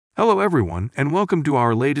Hello everyone and welcome to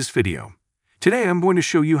our latest video. Today I'm going to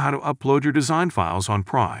show you how to upload your design files on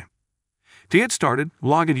Printify. To get started,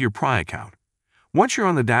 log into your Printify account. Once you're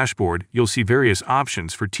on the dashboard, you'll see various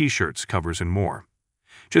options for t-shirts, covers, and more.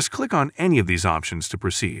 Just click on any of these options to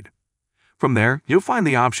proceed. From there, you'll find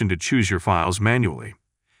the option to choose your files manually.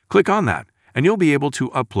 Click on that, and you'll be able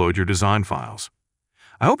to upload your design files.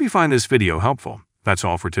 I hope you find this video helpful. That's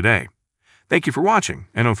all for today. Thank you for watching,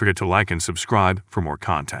 and don't forget to like and subscribe for more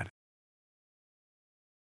content.